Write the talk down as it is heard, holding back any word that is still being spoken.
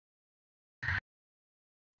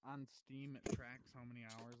on Steam it tracks how many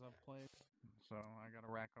hours I've played, so I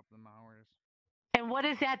gotta rack up them hours. And what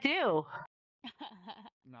does that do?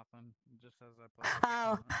 Nothing. It just says I played.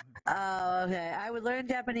 Oh, okay. I would learn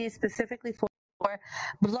Japanese specifically for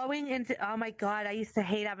blowing into. Oh my god, I used to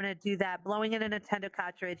hate having to do that. Blowing in a Nintendo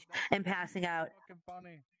cartridge and passing out. Fucking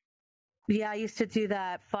funny. Yeah, I used to do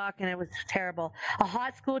that. Fuck, and it was terrible. A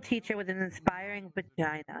hot school teacher with an inspiring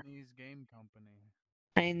vagina. Japanese game company.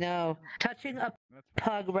 I know. Touching a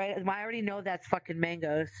pug, right? I already know that's fucking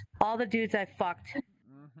mangoes. All the dudes I fucked.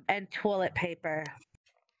 And toilet paper.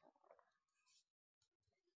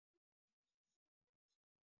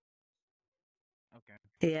 Okay.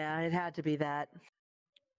 Yeah, it had to be that.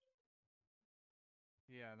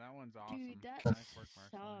 Yeah, that one's awesome. Dude, that nice work,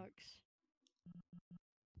 sucks.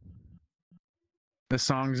 This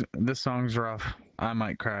song's rough. I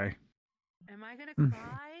might cry. Am I gonna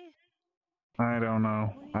cry? I don't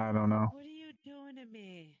know. I don't know. What are you doing to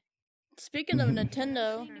me? Speaking of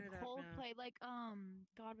Nintendo, Coldplay, like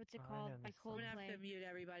God, what's it called? By Coldplay. I'm gonna have to mute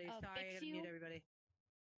everybody. Sorry, I gotta mute everybody.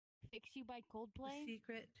 Fix You by Coldplay. The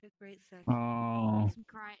secret to great sex. Oh. Makes me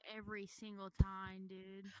cry every single time,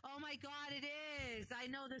 dude. Oh my god, it is! I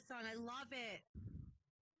know this song. I love it.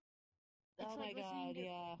 It's oh like my god,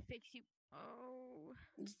 yeah. Fix You. Oh.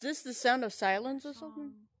 Is this the Sound of Silence or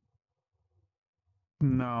something?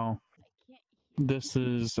 No. This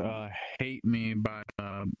is Hate Me by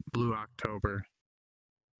Blue October.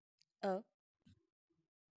 Oh.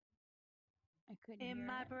 I couldn't In hear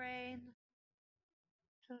my it. brain.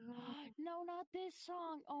 No, not this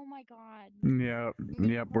song. Oh my god.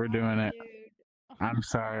 Yep, we're doing it. Dude. I'm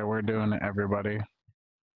sorry, we're doing it, everybody.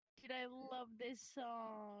 Dude, I love this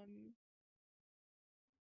song.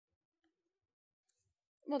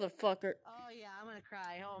 Motherfucker. Oh yeah, I'm gonna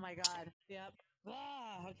cry. Oh my god. Yep.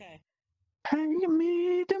 Ah, okay. Hate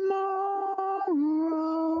me tomorrow.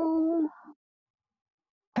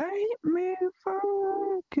 Hate me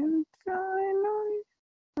fucking tonight.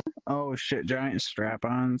 Oh shit, giant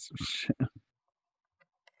strap-ons. Shit.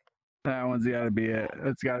 That one's gotta be it.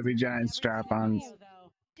 It's gotta be giant strap-ons.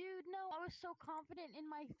 Dude, no, I was so confident in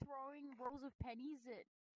my throwing rolls of pennies that...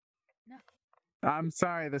 No. I'm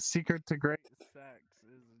sorry, the secret to great sex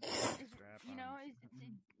is strap-ons. You know,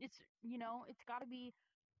 it's you know, it's gotta be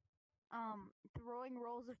throwing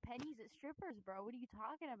rolls of pennies at strippers, bro. What are you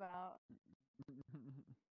talking about?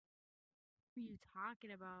 What are you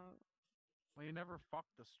talking about? Well, you never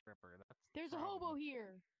fucked a stripper. That's There's a hobo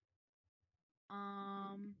here.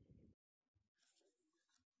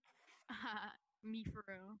 Me for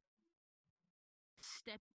real.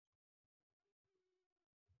 Step.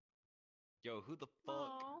 Yo, who the fuck?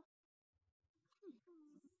 Aww.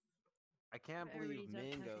 I can't believe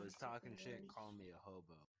Everybody's Mingo uptucking is talking shit and stickers. calling me a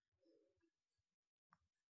hobo.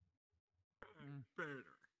 Better.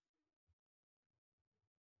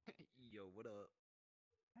 Yo, what up?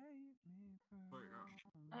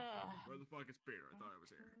 Where the fuck is Peter? I thought I was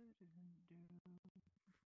here.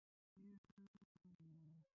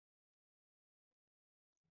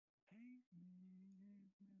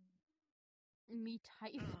 Me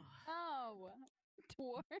type. Oh.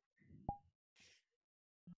 Tour.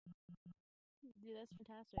 Dude, that's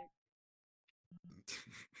fantastic.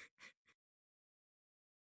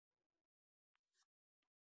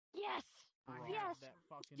 Yes! Yes! That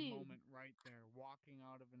fucking Dude. moment right there, walking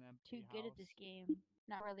out of an empty Too good house. at this game.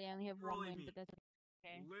 Not really, I only have one win, but that's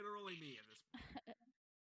okay. Literally me in this.